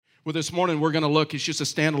Well, this morning we're going to look, it's just a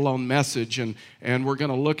standalone message, and we're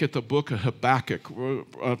going to look at the book of Habakkuk.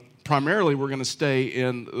 Primarily, we're going to stay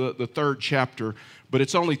in the third chapter, but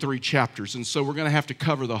it's only 3 chapters, and so we're going to have to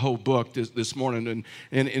cover the whole book this morning,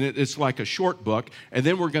 and it's like a short book, and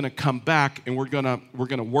then we're going to come back, and we're going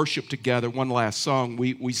to worship together one last song.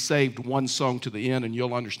 We saved one song to the end, and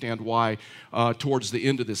you'll understand why towards the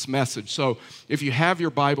end of this message. So if you have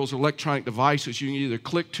your Bibles or electronic devices, you can either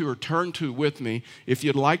click to or turn to with me if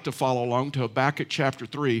you'd like to follow along to Habakkuk chapter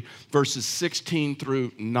 3, verses 16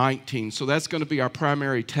 through 19. So that's going to be our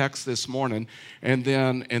primary text this morning, and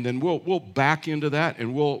then we'll back into that,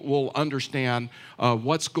 and we'll understand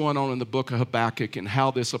what's going on in the book of Habakkuk and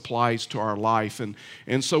how this applies to our life.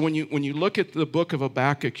 And so when you look at the book of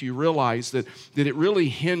Habakkuk, you realize that it really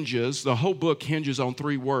hinges, the whole book hinges on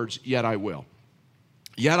 3 words: yet I will.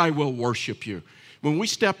 Yet I will worship you. When we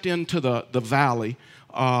stepped into the valley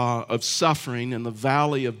of suffering and the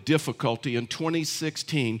valley of difficulty in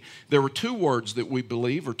 2016, there were 2 words that we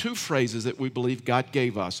believe, or 2 phrases that we believe God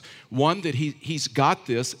gave us. One, that He's got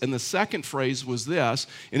this, and the second phrase was this,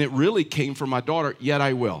 and it really came from my daughter: yet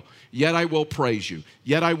I will. Yet I will praise you.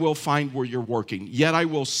 Yet I will find where you're working. Yet I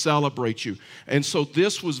will celebrate you. And so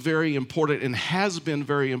this was very important and has been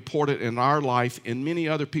very important in our life and many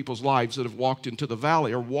other people's lives that have walked into the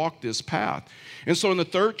valley or walked this path. And so in the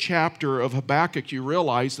 3rd chapter of Habakkuk, you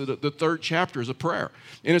realize that the 3rd chapter is a prayer.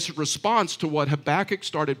 And it's a response to what Habakkuk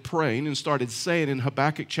started praying and started saying in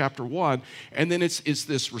Habakkuk chapter 1. And then it's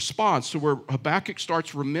this response to where Habakkuk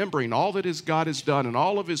starts remembering all that God has done and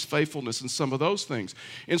all of His faithfulness and some of those things.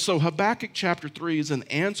 And so Habakkuk chapter 3 is an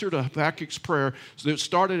answer to Habakkuk's prayer that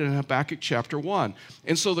started in Habakkuk chapter 1.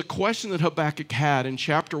 And so the question that Habakkuk had in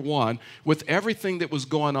chapter 1, with everything that was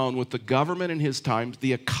going on with the government in his time,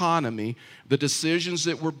 the economy, the decisions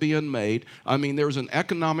that were being made, I mean, there was an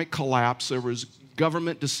economic collapse, there was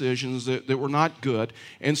government decisions that were not good.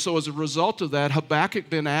 And so as a result of that, Habakkuk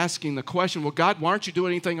been asking the question, well, God, why aren't you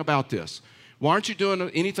doing anything about this? Why aren't you doing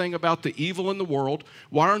anything about the evil in the world?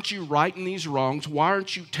 Why aren't you righting these wrongs? Why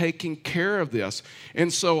aren't you taking care of this?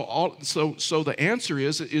 And so the answer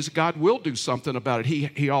is God will do something about it.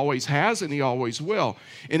 He always has, and He always will.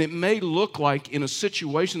 And it may look like in a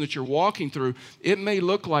situation that you're walking through, it may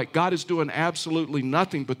look like God is doing absolutely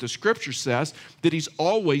nothing, but the Scripture says that He's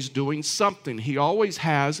always doing something. He always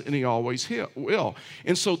has, and He always will.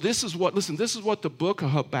 And so this is what the book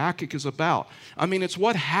of Habakkuk is about. I mean, it's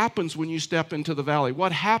what happens when you step into the valley.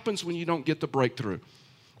 What happens when you don't get the breakthrough?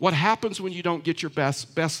 What happens when you don't get your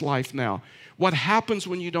best life now? What happens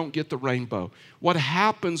when you don't get the rainbow? What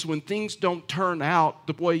happens when things don't turn out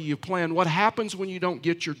the way you planned? What happens when you don't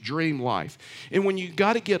get your dream life? And when you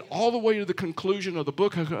got to get all the way to the conclusion of the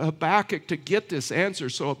book of Habakkuk to get this answer.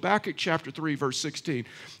 So Habakkuk chapter 3, verse 16,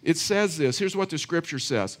 it says this. Here's what the Scripture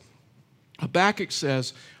says. Habakkuk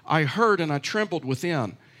says, I heard and I trembled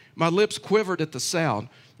within. My lips quivered at the sound.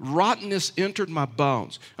 Rottenness entered my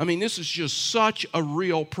bones. I mean, this is just such a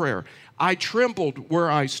real prayer. I trembled where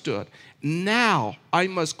I stood. Now I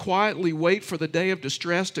must quietly wait for the day of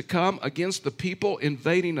distress to come against the people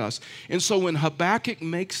invading us. And so when Habakkuk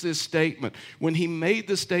makes this statement, when he made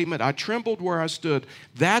the statement, I trembled where I stood,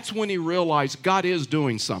 that's when he realized God is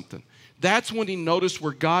doing something. That's when he noticed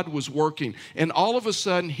where God was working. And all of a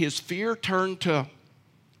sudden, his fear turned to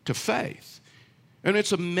faith. And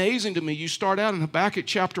it's amazing to me. You start out in Habakkuk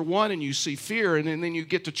chapter 1 and you see fear, and then you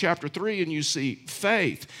get to chapter 3 and you see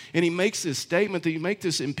faith. And he makes this statement, that you make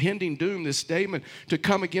this impending doom, this statement to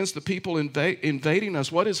come against the people invading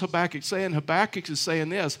us. What is Habakkuk saying? Habakkuk is saying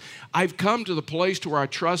this: I've come to the place to where I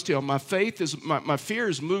trust Him. My fear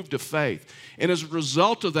is moved to faith. And as a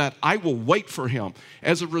result of that, I will wait for Him.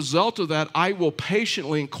 As a result of that, I will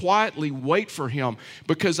patiently and quietly wait for Him,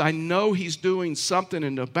 because I know He's doing something.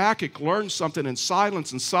 And Habakkuk learned something in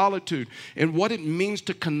silence and solitude, and what it means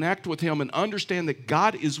to connect with Him and understand that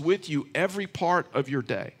God is with you every part of your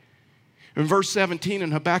day. In verse 17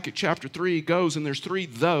 in Habakkuk chapter 3, he goes, and there's 3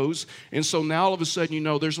 those, and so now all of a sudden, you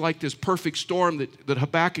know, there's like this perfect storm that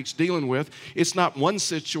Habakkuk's dealing with. It's not one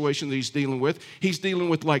situation that he's dealing with. He's dealing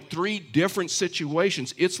with like 3 different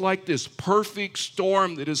situations. It's like this perfect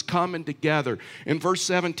storm that is coming together. In verse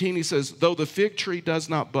 17, he says, though the fig tree does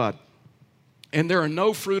not bud, and there are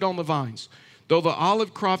no fruit on the vines, though the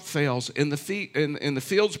olive crop fails and the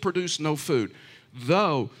fields produce no food,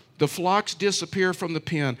 though the flocks disappear from the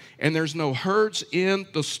pen and there's no herds in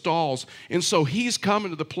the stalls. And so he's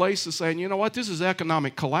coming to the place of saying, you know what, this is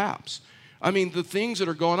economic collapse. I mean, the things that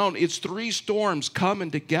are going on, it's three storms coming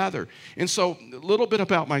together. And so a little bit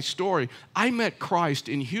about my story. I met Christ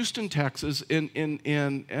in Houston, Texas,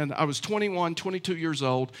 and I was 21, 22 years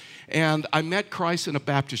old, and I met Christ in a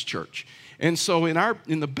Baptist church. And so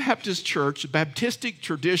in the Baptist church, Baptistic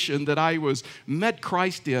tradition that I met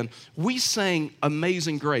Christ in, we sang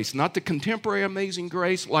Amazing Grace, not the contemporary Amazing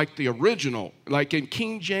Grace, like the original, like in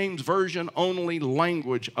King James Version only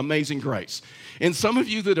language, Amazing Grace. And some of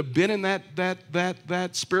you that have been in that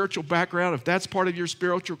spiritual background, if that's part of your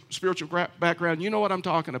spiritual background, you know what I'm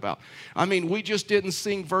talking about. I mean, we just didn't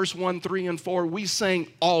sing verse 1, 3, and 4. We sang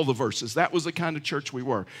all the verses. That was the kind of church we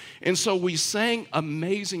were. And so we sang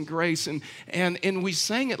Amazing Grace, and we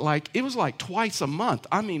sang it was like twice a month.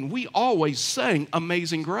 I mean, we always sang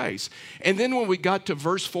Amazing Grace. And then when we got to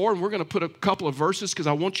verse 4, and we're going to put a couple of verses because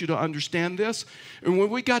I want you to understand this. And when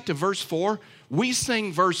we got to verse 4, we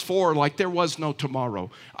sang verse 4 like there was no tomorrow.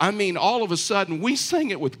 I mean, all of a sudden, we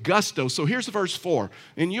sang it with gusto. So here's verse 4,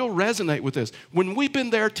 and you'll resonate with this. When we've been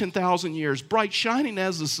there 10,000 years, bright shining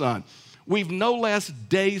as the sun, we've no less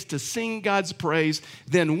days to sing God's praise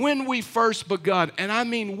than when we first begun. And I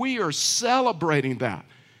mean, we are celebrating that.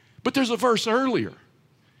 But there's a verse earlier,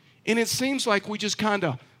 and it seems like we just kind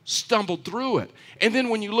of stumbled through it. And then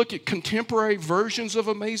when you look at contemporary versions of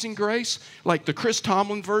Amazing Grace, like the Chris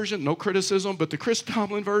Tomlin version, no criticism, but the Chris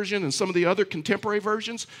Tomlin version and some of the other contemporary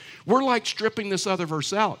versions, we're like stripping this other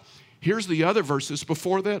verse out. Here's the other verses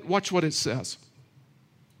before that. Watch what it says.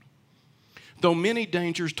 Though many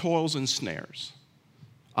dangers, toils, and snares,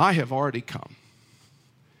 I have already come.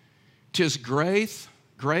 'Tis grace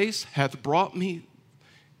hath brought me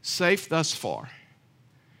safe thus far,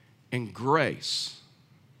 and grace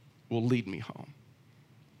will lead me home.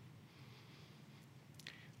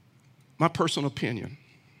 My personal opinion,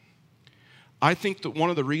 I think that one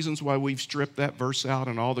of the reasons why we've stripped that verse out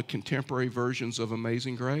in all the contemporary versions of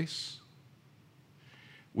Amazing Grace,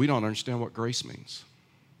 we don't understand what grace means.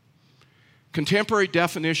 Contemporary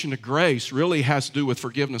definition of grace really has to do with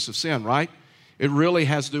forgiveness of sin, right? It really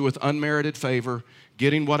has to do with unmerited favor,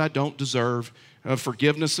 getting what I don't deserve,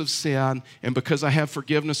 forgiveness of sin, and because I have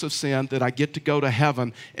forgiveness of sin, that I get to go to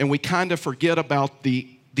heaven, and we kind of forget about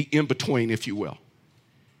the in-between, if you will.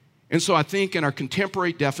 And so I think in our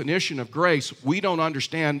contemporary definition of grace, we don't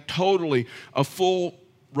understand totally a full,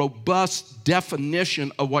 robust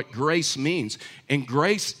definition of what grace means. And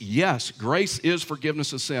grace, yes, grace is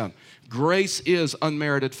forgiveness of sin. Grace is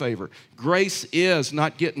unmerited favor. Grace is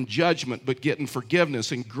not getting judgment, but getting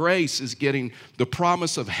forgiveness. And grace is getting the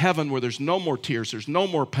promise of heaven where there's no more tears, there's no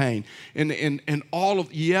more pain. And all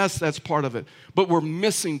of, yes, that's part of it. But we're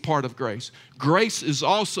missing part of grace. Grace is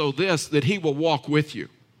also this, that He will walk with you.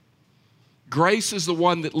 Grace is the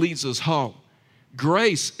one that leads us home.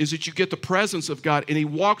 Grace is that you get the presence of God and He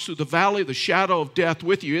walks through the valley of the shadow of death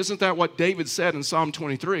with you. Isn't that what David said in Psalm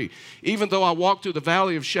 23? Even though I walk through the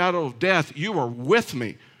valley of shadow of death, you are with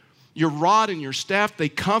me. Your rod and your staff, they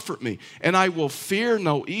comfort me, and I will fear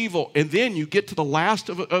no evil. And then you get to the last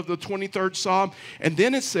of the 23rd Psalm, and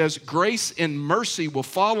then it says, grace and mercy will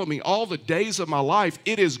follow me all the days of my life.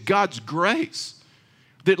 It is God's grace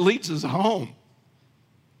that leads us home.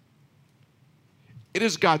 It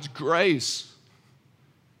is God's grace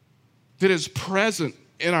that is present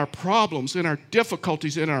in our problems, in our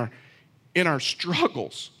difficulties, in our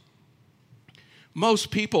struggles.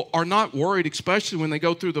 Most people are not worried, especially when they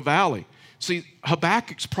go through the valley. See,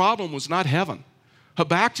 Habakkuk's problem was not heaven.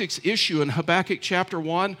 Habakkuk's issue in Habakkuk chapter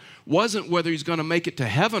 1 wasn't whether he's going to make it to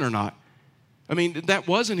heaven or not. I mean, that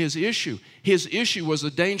wasn't his issue. His issue was the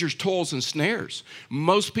dangers, toils, and snares.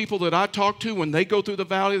 Most people that I talk to, when they go through the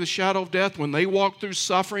valley of the shadow of death, when they walk through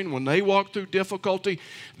suffering, when they walk through difficulty,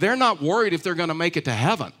 they're not worried if they're going to make it to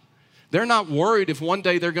heaven. They're not worried if one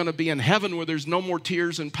day they're going to be in heaven where there's no more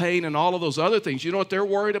tears and pain and all of those other things. You know what they're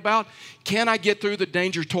worried about? Can I get through the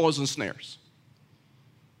dangers, toils, and snares?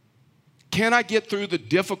 Can I get through the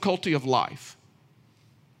difficulty of life?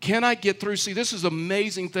 Can I get through? See, this is an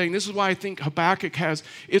amazing thing. This is why I think Habakkuk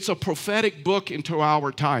it's a prophetic book into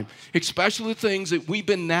our time, especially the things that we've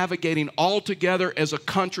been navigating all together as a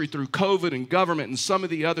country through COVID and government and some of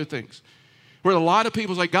the other things. Where a lot of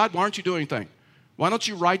people say, God, why aren't you doing anything? Why don't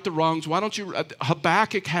you right the wrongs? Why don't you?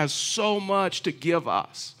 Habakkuk has so much to give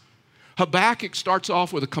us. Habakkuk starts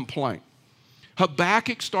off with a complaint.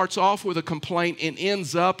 Habakkuk starts off with a complaint and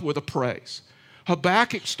ends up with a praise.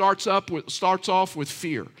 Habakkuk starts off with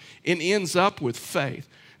fear and ends up with faith.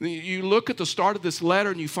 You look at the start of this letter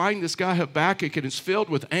and you find this guy Habakkuk, and it's filled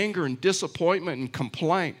with anger and disappointment and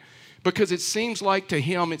complaint. Because it seems like to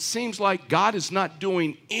him, it seems like God is not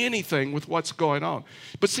doing anything with what's going on.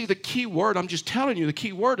 But see, the key word, I'm just telling you, the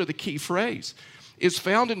key word or the key phrase is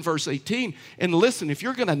found in verse 18. And listen, if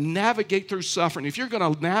you're going to navigate through suffering, if you're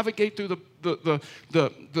going to navigate through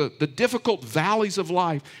the difficult valleys of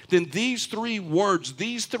life, then these three words,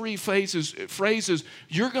 these three phrases,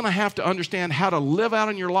 you're going to have to understand how to live out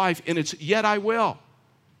in your life. And it's, yet I will.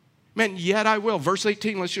 Man, yet I will. Verse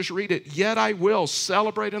 18, let's just read it. Yet I will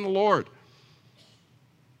celebrate in the Lord.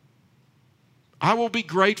 I will be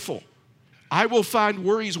grateful. I will find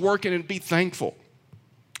where he's working and be thankful.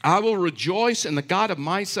 I will rejoice in the God of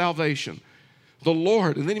my salvation. The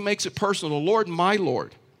Lord, and then he makes it personal. The Lord, my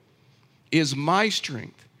Lord, is my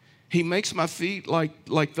strength. He makes my feet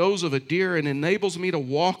like those of a deer and enables me to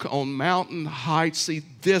walk on mountain heights. See,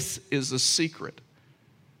 this is the secret.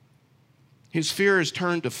 His fear is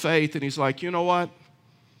turned to faith, and he's like, you know what?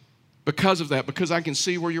 Because of that, because I can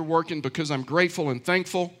see where you're working, because I'm grateful and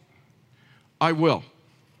thankful, I will.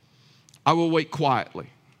 I will wait quietly.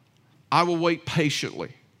 I will wait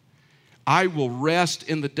patiently. I will rest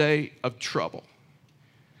in the day of trouble.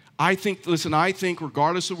 I think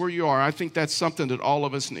regardless of where you are, I think that's something that all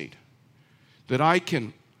of us need. That I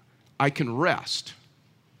can rest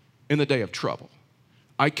in the day of trouble.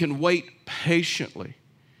 I can wait patiently.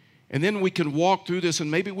 And then we can walk through this, and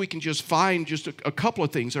maybe we can just find just a couple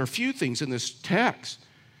of things or a few things in this text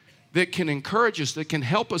that can encourage us, that can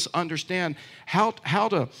help us understand how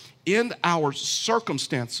to, in our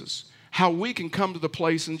circumstances, how we can come to the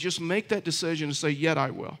place and just make that decision and say, yet I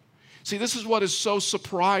will. See, this is what is so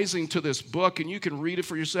surprising to this book, and you can read it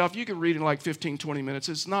for yourself. You can read it in like 15, 20 minutes.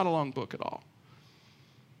 It's not a long book at all.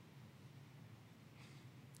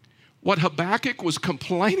 What Habakkuk was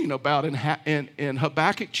complaining about in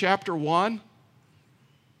Habakkuk chapter 1,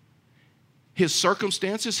 his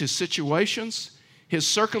circumstances, his situations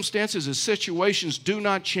do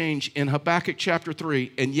not change in Habakkuk chapter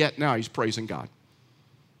 3, and yet now he's praising God.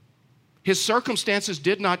 His circumstances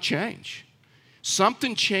did not change.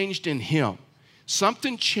 Something changed in him.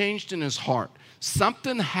 Something changed in his heart.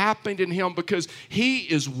 Something happened in him because he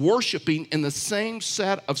is worshiping in the same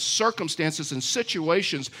set of circumstances and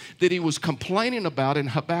situations that he was complaining about in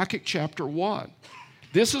Habakkuk chapter 1.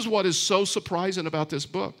 This is what is so surprising about this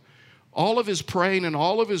book. All of his praying and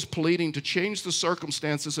all of his pleading to change the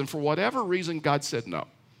circumstances, and for whatever reason, God said no.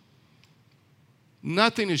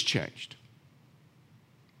 Nothing has changed.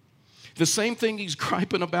 The same thing he's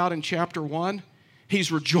griping about in chapter 1,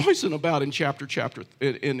 he's rejoicing about in chapter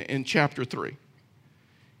 3.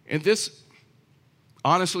 And this,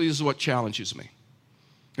 honestly, this is what challenges me.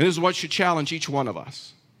 And this is what should challenge each one of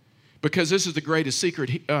us. Because this is the greatest secret.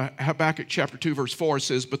 Habakkuk chapter 2 verse 4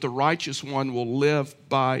 says, but the righteous one will live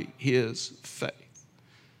by his faith.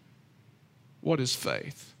 What is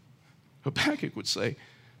faith? Habakkuk would say,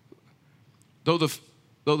 though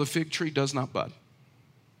the fig tree does not bud,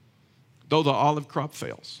 though the olive crop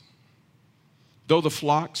fails, though the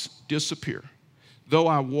flocks disappear, though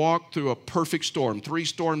I walk through a perfect storm, 3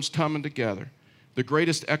 storms coming together, the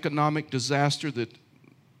greatest economic disaster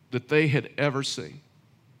that they had ever seen.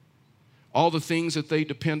 All the things that they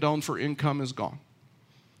depend on for income is gone.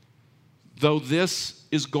 Though this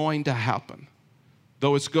is going to happen,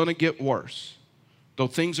 though it's going to get worse, though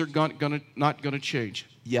things are not going to change,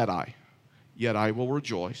 yet I will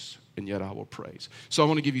rejoice, and yet I will praise. So I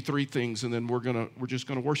want to give you 3 things, and then we're just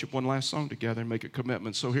going to worship one last song together and make a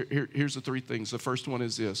commitment. So here's the 3 things. The first one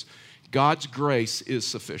is this: God's grace is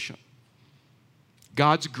sufficient.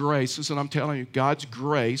 God's grace, listen, I'm telling you, God's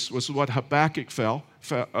grace was what Habakkuk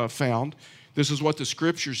found. This is what the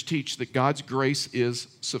scriptures teach, that God's grace is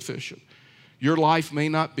sufficient. Your life may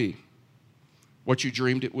not be what you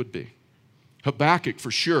dreamed it would be. Habakkuk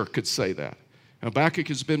for sure could say that. Habakkuk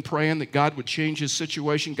has been praying that God would change his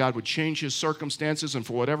situation, God would change his circumstances, and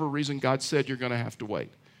for whatever reason, God said, you're going to have to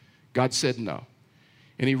wait. God said no.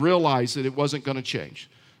 And he realized that it wasn't going to change.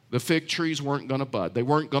 The fig trees weren't going to bud. They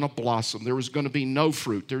weren't going to blossom. There was going to be no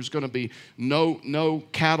fruit. There was going to be no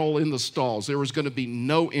cattle in the stalls. There was going to be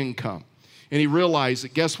no income. And he realized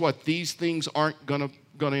that, guess what? These things aren't going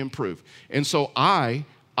to improve. And so I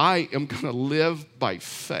am going to live by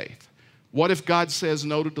faith. What if God says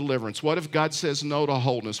no to deliverance? What if God says no to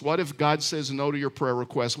wholeness? What if God says no to your prayer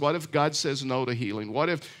request? What if God says no to healing? What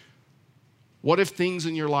if things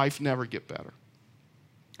in your life never get better?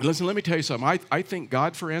 Listen, let me tell you something. I thank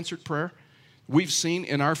God for answered prayer. We've seen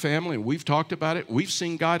in our family, and we've talked about it, we've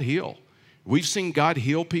seen God heal. We've seen God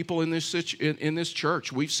heal people in this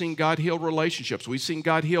church. We've seen God heal relationships. We've seen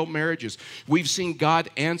God heal marriages. We've seen God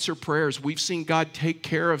answer prayers. We've seen God take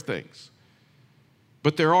care of things.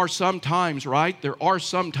 But there are some times, right? There are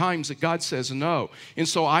some times that God says no. And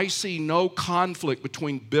so I see no conflict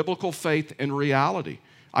between biblical faith and reality.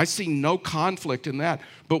 I see no conflict in that.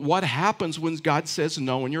 But what happens when God says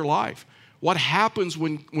no in your life? What happens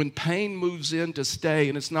when pain moves in to stay,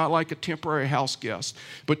 and it's not like a temporary house guest,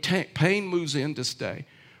 but pain moves in to stay?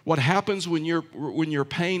 What happens when your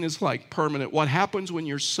pain is like permanent? What happens when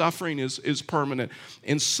your suffering is permanent?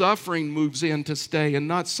 And suffering moves in to stay and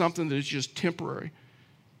not something that is just temporary.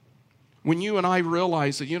 When you and I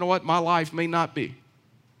realize that, you know what, my life may not be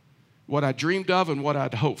what I dreamed of and what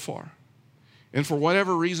I'd hoped for. And for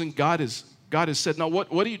whatever reason, God has said no.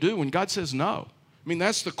 What do you do when God says no? I mean,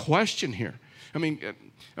 that's the question here. I mean,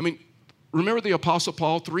 remember the Apostle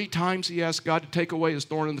Paul? 3 times he asked God to take away his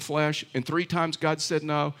thorn in the flesh, and 3 times God said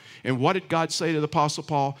no. And what did God say to the Apostle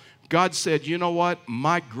Paul? God said, you know what?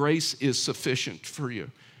 My grace is sufficient for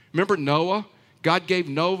you. Remember Noah? God gave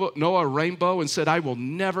Noah a rainbow and said, I will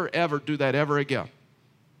never, ever do that ever again.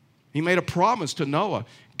 He made a promise to Noah.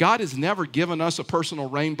 God has never given us a personal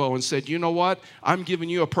rainbow and said, you know what? I'm giving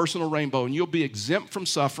you a personal rainbow and you'll be exempt from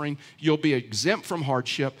suffering. You'll be exempt from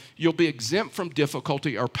hardship. You'll be exempt from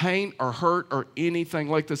difficulty or pain or hurt or anything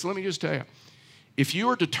like this. Let me just tell you, if you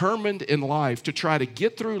are determined in life to try to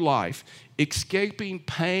get through life, escaping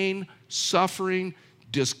pain, suffering,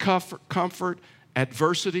 discomfort,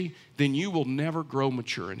 adversity, then you will never grow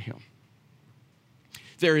mature in Him.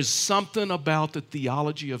 There is something about the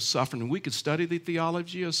theology of suffering. And we could study the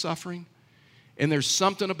theology of suffering. And there's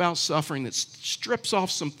something about suffering that strips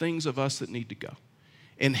off some things of us that need to go.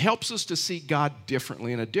 And helps us to see God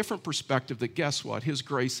differently, in a different perspective, that guess what? His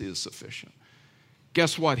grace is sufficient.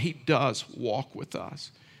 Guess what? He does walk with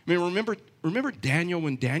us. I mean, remember Daniel,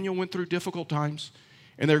 when Daniel went through difficult times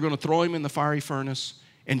and they were going to throw him in the fiery furnace?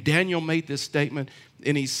 And Daniel made this statement,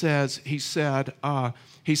 and he said,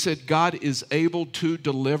 God is able to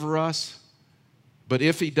deliver us, but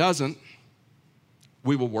if He doesn't,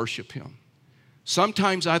 we will worship Him.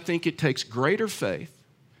 Sometimes I think it takes greater faith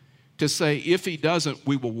to say, if He doesn't,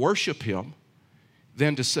 we will worship Him,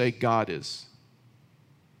 than to say God is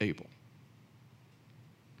able.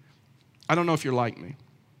 I don't know if you're like me,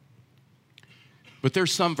 but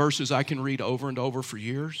there's some verses I can read over and over for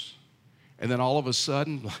years. And then all of a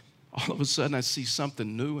sudden I see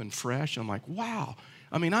something new and fresh. I'm like, wow.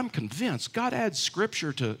 I mean, I'm convinced God adds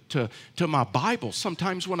scripture to my Bible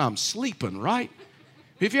sometimes when I'm sleeping, right?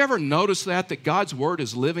 Have you ever noticed that God's word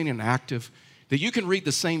is living and active? That you can read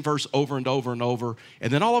the same verse over and over and over, and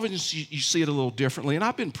then all of a sudden you see it a little differently. And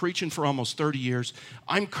I've been preaching for almost 30 years.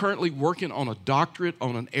 I'm currently working on a doctorate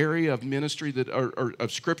on an area of ministry or of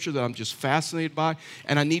scripture that I'm just fascinated by,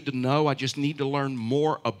 and I need to know. I just need to learn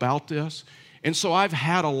more about this. And so I've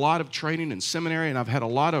had a lot of training in seminary, and I've had a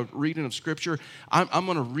lot of reading of scripture. I'm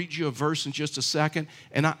going to read you a verse in just a second,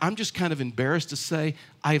 and I'm just kind of embarrassed to say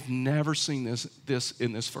I've never seen this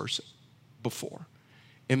in this verse before.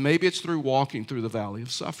 And maybe it's through walking through the valley of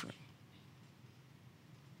suffering.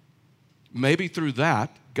 Maybe through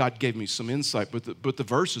that, God gave me some insight. But the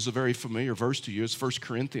verse is a very familiar verse to you. It's 1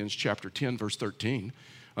 Corinthians chapter 10, verse 13.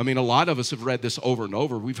 I mean, a lot of us have read this over and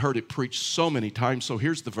over. We've heard it preached so many times. So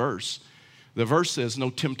here's the verse. The verse says, no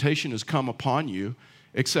temptation has come upon you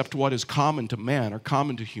except what is common to man or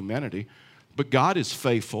common to humanity. But God is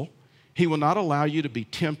faithful. He will not allow you to be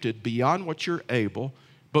tempted beyond what you're able.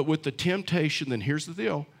 But with the temptation, then here's the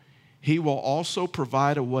deal. He will also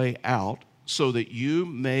provide a way out so that you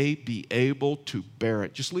may be able to bear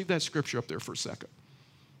it. Just leave that scripture up there for a second.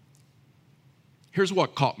 Here's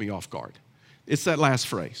what caught me off guard. It's that last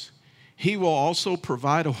phrase. He will also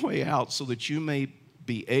provide a way out so that you may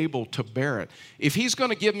be able to bear it. If He's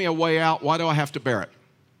going to give me a way out, why do I have to bear it?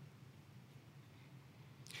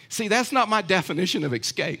 See, that's not my definition of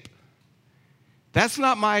escape. That's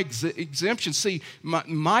not my exemption. See,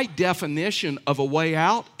 my definition of a way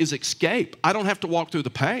out is escape. I don't have to walk through the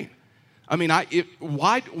pain. I mean,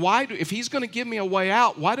 if He's going to give me a way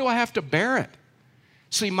out, why do I have to bear it?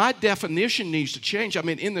 See, my definition needs to change. I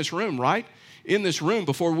mean, in this room, right? In this room,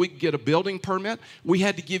 before we could get a building permit, we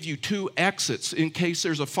had to give you 2 exits in case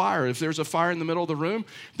there's a fire. If there's a fire in the middle of the room,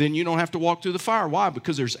 then you don't have to walk through the fire. Why?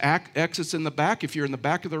 Because there's exits in the back if you're in the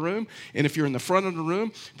back of the room. And if you're in the front of the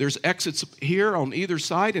room, there's exits here on either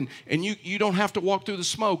side. And you don't have to walk through the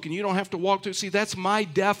smoke, and you don't have to walk through. See, that's my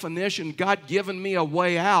definition. God giving me a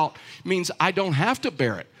way out means I don't have to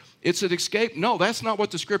bear it. It's an escape. No, that's not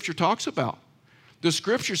what the scripture talks about. The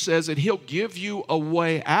scripture says that He'll give you a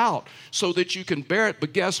way out so that you can bear it.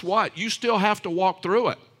 But guess what? You still have to walk through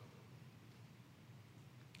it.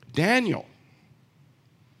 Daniel,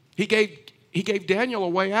 he gave Daniel a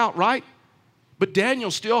way out, right? But Daniel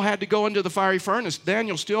still had to go into the fiery furnace.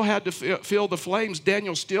 Daniel still had to feel the flames.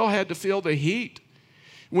 Daniel still had to feel the heat.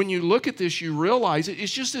 When you look at this, you realize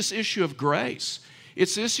it's just this issue of grace.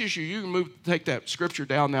 It's this issue. You can take that scripture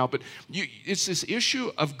down now, but it's this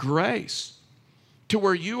issue of grace to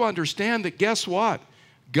where you understand that, guess what?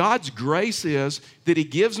 God's grace is that He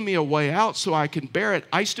gives me a way out so I can bear it.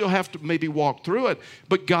 I still have to maybe walk through it,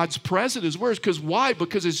 but God's presence is worse. Because why?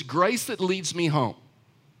 Because it's grace that leads me home.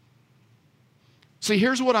 See,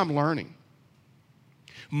 here's what I'm learning.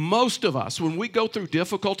 Most of us, when we go through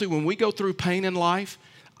difficulty, when we go through pain in life,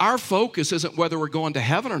 our focus isn't whether we're going to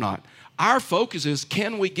heaven or not. Our focus is,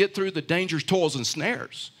 can we get through the dangers, toils, and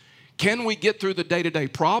snares? Can we get through the day-to-day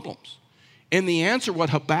problems? And the answer,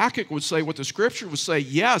 what Habakkuk would say, what the scripture would say,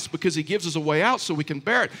 yes, because he gives us a way out so we can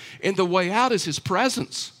bear it. And the way out is His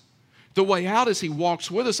presence. The way out is He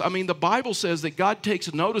walks with us. I mean, the Bible says that God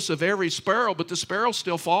takes notice of every sparrow, but the sparrow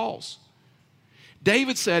still falls.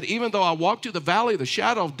 David said, even though I walk through the valley of the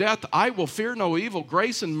shadow of death, I will fear no evil.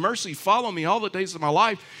 Grace and mercy follow me all the days of my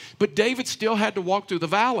life. But David still had to walk through the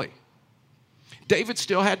valley. David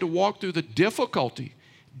still had to walk through the difficulty.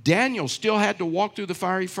 Daniel still had to walk through the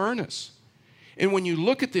fiery furnace. And when you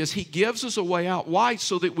look at this, He gives us a way out. Why?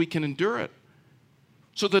 So that we can endure it.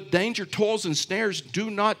 So the danger, toils, and snares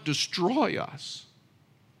do not destroy us.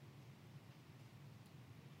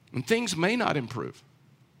 And things may not improve,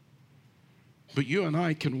 but you and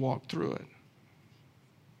I can walk through it.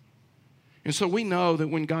 And so we know that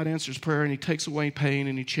when God answers prayer and He takes away pain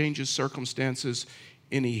and He changes circumstances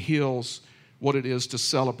and He heals, what it is to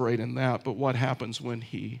celebrate in that. But what happens when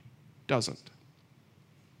He doesn't?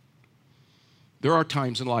 There are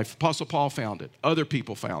times in life, Apostle Paul found it, other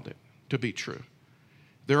people found it to be true.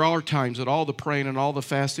 There are times that all the praying and all the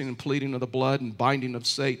fasting and pleading of the blood and binding of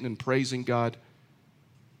Satan and praising God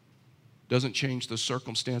doesn't change the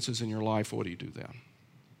circumstances in your life. What do you do then?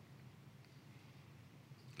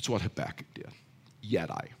 It's what Habakkuk did. Yet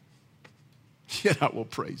I will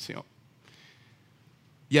praise Him.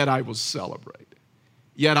 Yet I will celebrate.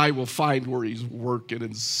 Yet I will find where He's working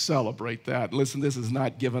and celebrate that. Listen, this is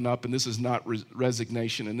not giving up, and this is not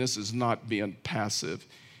resignation, and this is not being passive.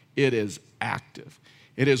 It is active.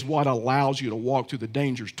 It is what allows you to walk through the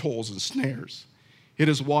dangers, toils, and snares. It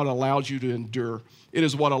is what allows you to endure. It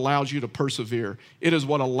is what allows you to persevere. It is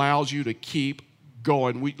what allows you to keep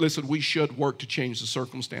going. We should work to change the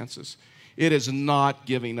circumstances. It is not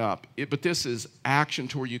giving up. But this is action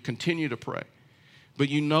to where you continue to pray. But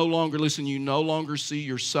you no longer see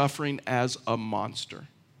your suffering as a monster.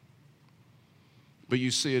 But you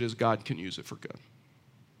see it as God can use it for good.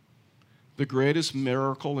 The greatest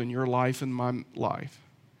miracle in your life and my life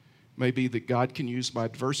may be that God can use my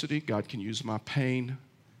adversity, God can use my pain,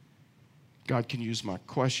 God can use my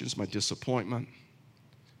questions, my disappointment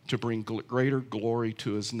to bring greater glory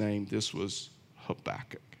to His name. This was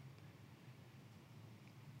Habakkuk.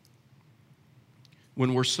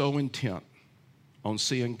 When we're so intent on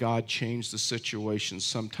seeing God change the situation,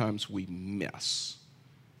 sometimes we miss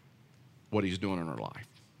what He's doing in our life,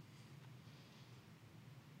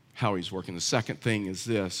 how He's working. The second thing is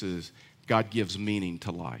this, is God gives meaning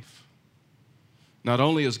to life. Not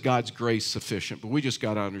only is God's grace sufficient, but we just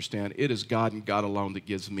got to understand it is God and God alone that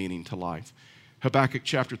gives meaning to life. Habakkuk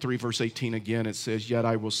chapter 3, verse 18 again, it says, yet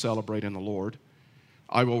I will celebrate in the Lord.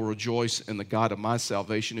 I will rejoice in the God of my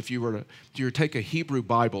salvation. If you were to take a Hebrew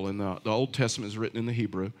Bible, and the Old Testament is written in the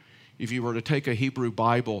Hebrew, if you were to take a Hebrew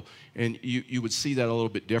Bible, and you would see that a little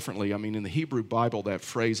bit differently. I mean, in the Hebrew Bible, that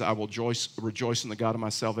phrase, I will rejoice in the God of my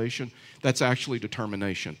salvation, that's actually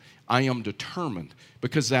determination. I am determined,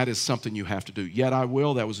 because that is something you have to do. Yet I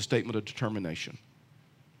will, that was a statement of determination.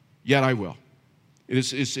 Yet I will. It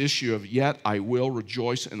is this issue of yet I will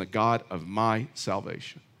rejoice in the God of my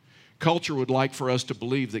salvation. Culture would like for us to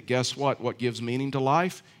believe that, guess what? What gives meaning to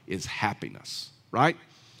life is happiness, right?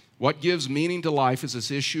 What gives meaning to life is this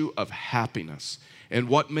issue of happiness. And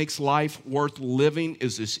what makes life worth living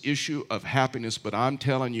is this issue of happiness. But I'm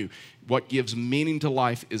telling you, what gives meaning to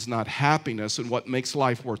life is not happiness. And what makes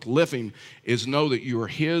life worth living is know that you are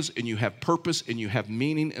His and you have purpose and you have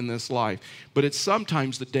meaning in this life. But it's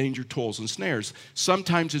sometimes the danger, toils, and snares.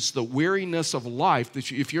 Sometimes it's the weariness of life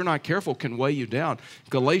that if you're not careful can weigh you down.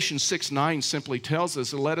 Galatians 6:9 simply tells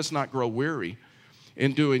us, let us not grow weary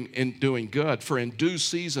in doing good. For in due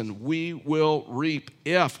season we will reap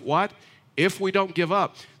if what? If we don't give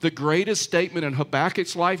up. The greatest statement in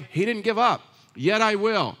Habakkuk's life, he didn't give up. Yet I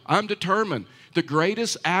will. I'm determined. The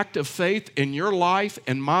greatest act of faith in your life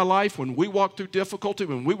and my life, when we walk through difficulty,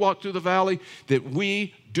 when we walk through the valley, that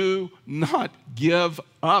we do not give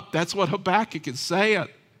up. That's what Habakkuk is saying.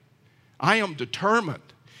 I am determined.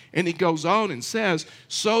 And he goes on and says,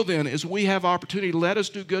 so then, as we have opportunity, let us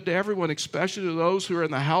do good to everyone, especially to those who are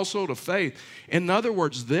in the household of faith. In other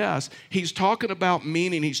words, he's talking about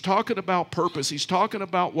meaning. He's talking about purpose. He's talking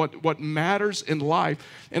about what matters in life.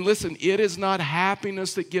 And listen, it is not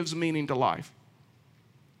happiness that gives meaning to life.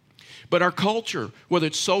 But our culture, whether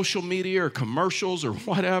it's social media or commercials or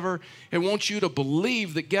whatever, it wants you to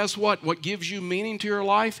believe that, guess what? What gives you meaning to your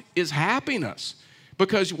life is happiness.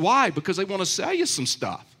 Because why? Because they want to sell you some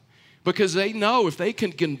stuff. Because they know if they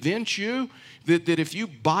can convince you that if you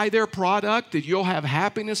buy their product that you'll have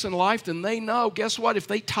happiness in life, then they know, guess what? If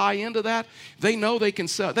they tie into that, they know they can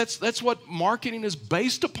sell. That's what marketing is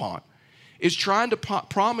based upon, is trying to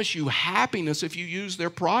promise you happiness if you use their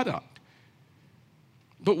product.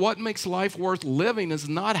 But what makes life worth living is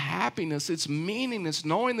not happiness, it's meaning. It's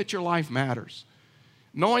knowing that your life matters.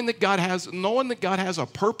 Knowing that God has a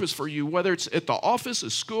purpose for you, whether it's at the office,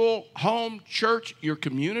 at school, home, church, your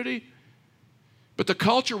community. But the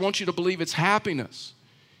culture wants you to believe it's happiness.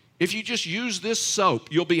 If you just use this soap,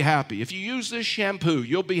 you'll be happy. If you use this shampoo,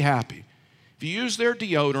 you'll be happy. If you use their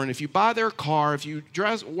deodorant, if you buy their car, if you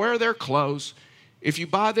wear their clothes, if you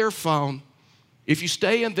buy their phone, if you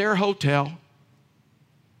stay in their hotel,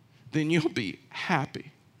 then you'll be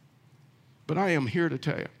happy. But I am here to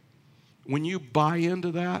tell you, when you buy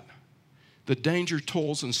into that, the danger,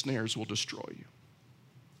 toils, and snares will destroy you.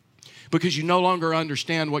 Because you no longer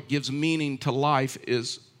understand what gives meaning to life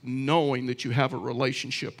is knowing that you have a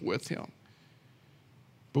relationship with Him.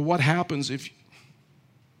 But what happens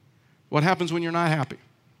when you're not happy?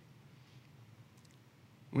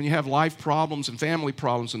 When you have life problems and family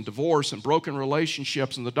problems and divorce and broken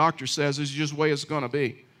relationships and the doctor says this is just the way it's going to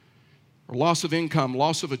be. Or loss of income,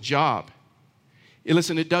 loss of a job. And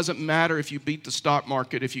listen, it doesn't matter if you beat the stock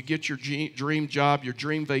market, if you get your dream job, your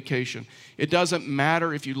dream vacation. It doesn't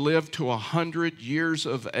matter if you live to 100 years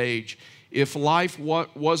of age. If life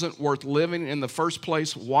wasn't worth living in the first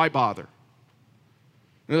place, why bother?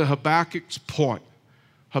 Habakkuk's point.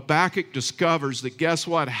 Habakkuk discovers that, guess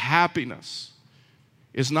what? Happiness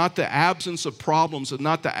is not the absence of problems, and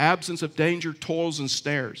not the absence of danger, toils, and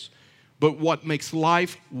snares. But what makes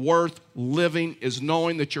life worth living is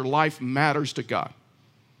knowing that your life matters to God.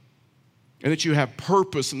 And that you have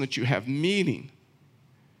purpose and that you have meaning.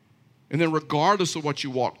 And then regardless of what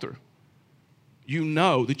you walk through, you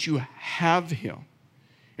know that you have Him.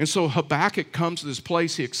 And so Habakkuk comes to this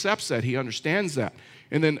place, he accepts that, he understands that.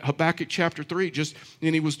 And then Habakkuk chapter 3,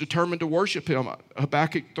 and he was determined to worship Him.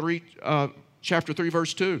 Habakkuk 3, chapter 3,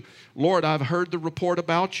 verse 2. Lord, I've heard the report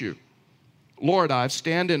about you. Lord, I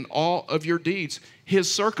stand in awe of your deeds.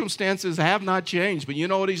 His circumstances have not changed, but you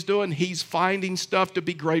know what he's doing? He's finding stuff to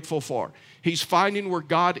be grateful for. He's finding where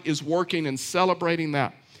God is working and celebrating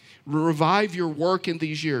that. Revive your work in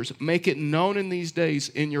these years. Make it known in these days.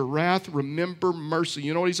 In your wrath, remember mercy.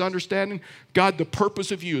 You know what he's understanding? God, the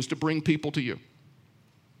purpose of you is to bring people to you.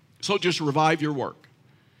 So just revive your work.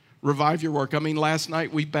 Revive your work. I mean, last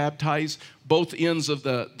night we baptized both ends of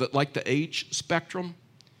the age spectrum.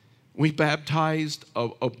 We baptized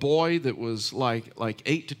a boy that was like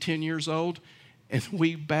 8 to 10 years old, and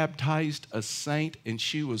we baptized a saint, and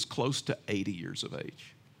she was close to 80 years of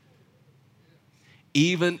age.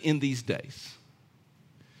 Even in these days,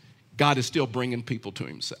 God is still bringing people to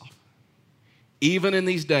Himself. Even in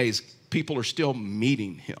these days, people are still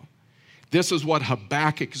meeting Him. This is what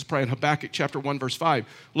Habakkuk is praying. Habakkuk chapter 1, verse 5.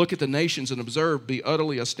 Look at the nations and observe, be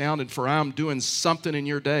utterly astounded, for I'm doing something in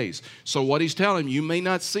your days. So what he's telling you may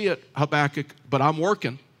not see it, Habakkuk, but I'm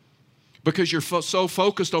working. Because you're so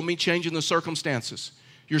focused on me changing the circumstances.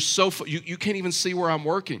 You're you can't even see where I'm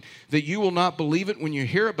working. That you will not believe it when you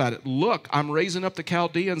hear about it. Look, I'm raising up the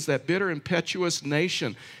Chaldeans, that bitter, impetuous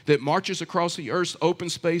nation that marches across the earth's open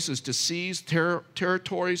spaces to seize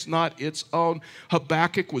territories not its own.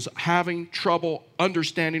 Habakkuk was having trouble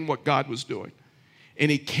understanding what God was doing. And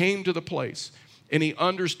he came to the place and he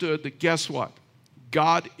understood that, guess what?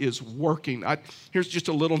 God is working. Here's just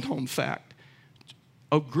a little known fact.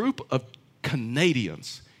 A group of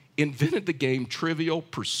Canadians invented the game Trivial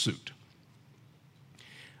Pursuit.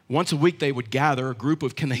 Once a week they would gather, a group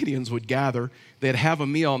of Canadians would gather, they'd have a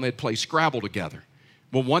meal and they'd play Scrabble together.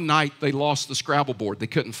 Well, one night they lost the Scrabble board, they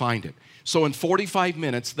couldn't find it. So in 45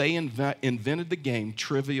 minutes they invented the game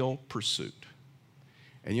Trivial Pursuit.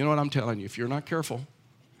 And you know what I'm telling you, if you're not careful,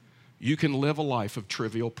 you can live a life of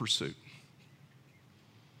trivial pursuit.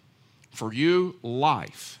 For you,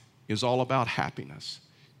 life is all about happiness.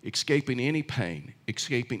 Escaping any pain,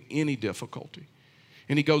 escaping any difficulty.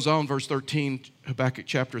 And he goes on, verse 13, Habakkuk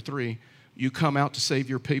chapter 3, You come out to save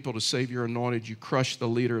your people, to save your anointed. You crush the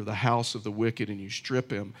leader of the house of the wicked, and you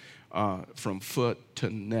strip him from foot to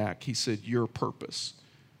neck. He said, your purpose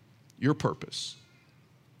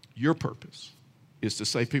is to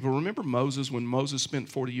save people. Remember Moses, when Moses spent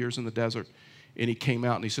 40 years in the desert, and he came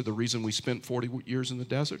out and he said, the reason we spent 40 years in the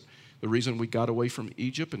desert, the reason we got away from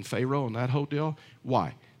Egypt and Pharaoh and that whole deal,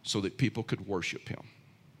 why? So that people could worship him.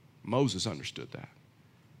 Moses understood that.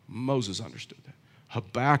 Moses understood that.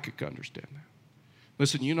 Habakkuk understood that.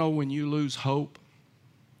 Listen, you know when you lose hope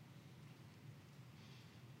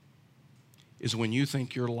is when you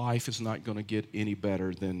think your life is not going to get any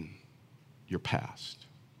better than your past.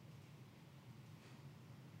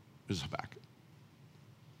 This is Habakkuk.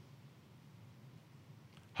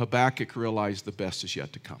 Habakkuk realized the best is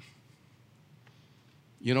yet to come.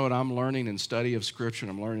 You know what I'm learning in study of Scripture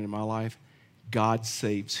and I'm learning in my life? God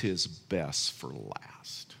saves his best for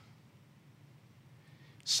last.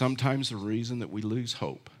 Sometimes the reason that we lose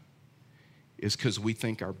hope is because we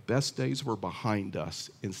think our best days were behind us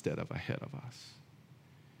instead of ahead of us.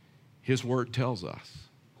 His word tells us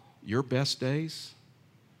your best days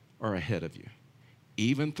are ahead of you,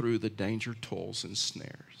 even through the danger, toils, and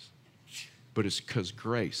snares. But it's because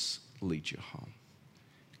grace leads you home.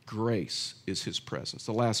 Grace is his presence.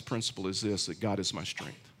 The last principle is this, that God is my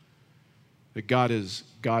strength. That God is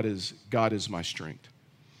my strength.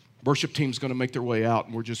 Worship team's going to make their way out,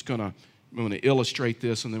 and we're going to illustrate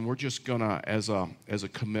this, and then we're just going to, as a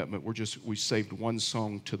commitment, we saved one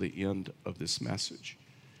song to the end of this message.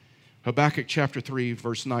 Habakkuk chapter 3,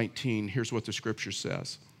 verse 19, here's what the scripture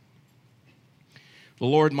says. The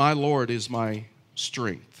Lord, my Lord, is my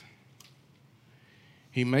strength.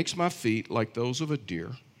 He makes my feet like those of a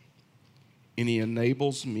deer, and he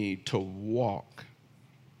enables me to walk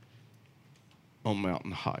on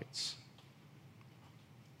mountain heights.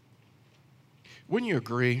 Wouldn't you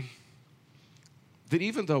agree that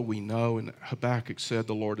even though we know, and Habakkuk said,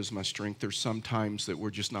 the Lord is my strength, there's some times that we're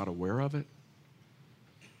just not aware of it?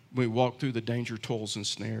 We walk through the danger, toils, and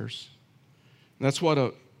snares. And that's what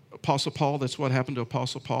Apostle Paul, that's what happened to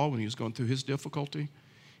Apostle Paul when he was going through his difficulty.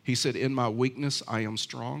 He said, in my weakness I am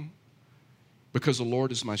strong, because the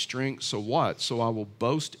Lord is my strength. So what? So I will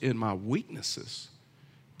boast in my weaknesses,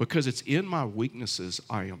 because it's in my weaknesses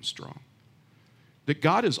I am strong. That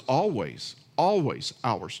God is always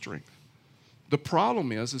our strength. The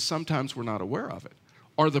problem is sometimes we're not aware of it.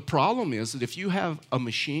 Or the problem is that if you have a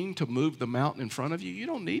machine to move the mountain in front of you, you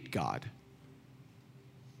don't need God.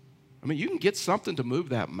 I mean, you can get something to move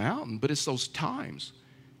that mountain, but it's those times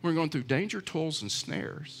when we're going through danger, toils, and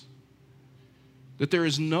snares that there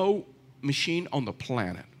is no machine on the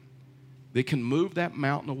planet that can move that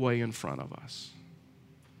mountain away in front of us.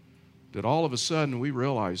 That all of a sudden we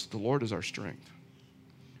realize the Lord is our strength.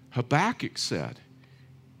 Habakkuk said,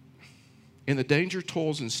 in the danger,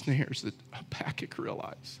 toils, and snares, that Habakkuk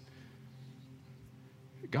realized,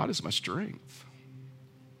 God is my strength.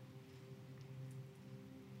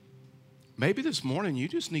 Maybe this morning you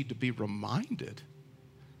just need to be reminded,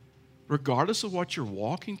 regardless of what you're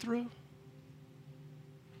walking through,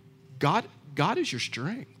 God is your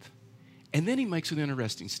strength. And then he makes an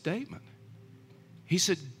interesting statement. He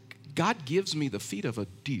said, God gives me the feet of a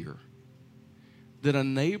deer that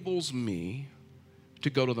enables me to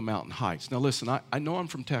go to the mountain heights. Now listen, I know I'm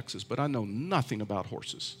from Texas, but I know nothing about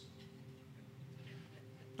horses.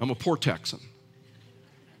 I'm a poor Texan.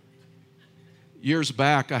 Years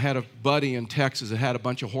back, I had a buddy in Texas that had a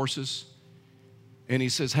bunch of horses. And he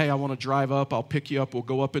says, hey, I want to drive up. I'll pick you up. We'll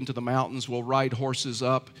go up into the mountains. We'll ride horses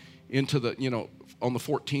up into the, on the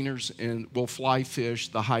 14ers, and we'll fly fish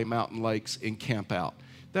the high mountain lakes and camp out.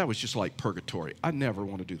 That was just like purgatory. I never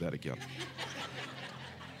want to do that again.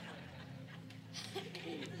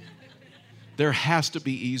 There has to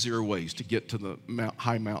be easier ways to get to the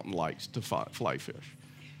high mountain lakes to fly fish.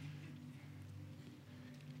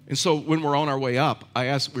 And so when we're on our way up,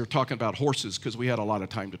 we were talking about horses because we had a lot of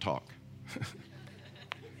time to talk.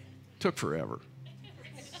 Took forever.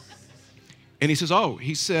 And he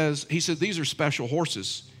says, these are special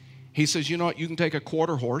horses. He says, you know what, you can take a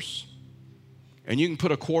quarter horse and you can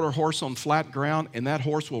put a quarter horse on flat ground and that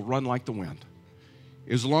horse will run like the wind.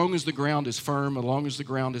 As long as the ground is firm, as long as the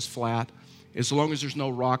ground is flat, as long as there's no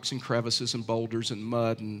rocks and crevices and boulders and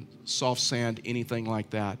mud and soft sand, anything like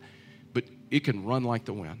that. But it can run like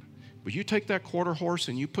the wind. But you take that quarter horse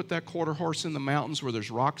and you put that quarter horse in the mountains where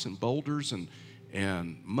there's rocks and boulders and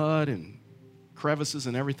mud and crevices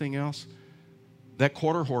and everything else, that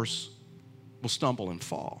quarter horse will stumble and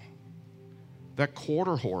fall. That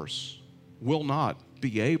quarter horse will not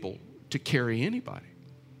be able to carry anybody.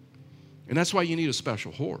 And that's why you need a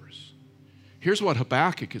special horse. Here's what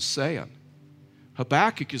Habakkuk is saying.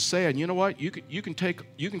 Habakkuk is saying, you know what? You can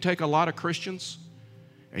take a lot of Christians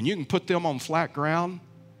and you can put them on flat ground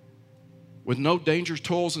with no dangers,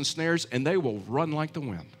 toils, and snares, and they will run like the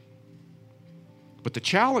wind. But the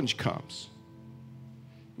challenge comes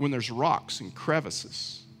when there's rocks and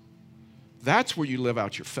crevices. That's where you live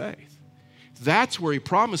out your faith. That's where he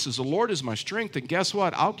promises, the Lord is my strength, and guess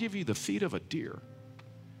what? I'll give you the feet of a deer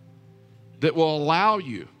that will allow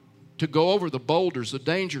you to go over the boulders, the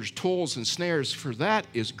dangers, toils, and snares, for that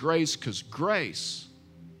is grace, because grace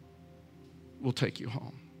will take you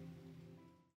home.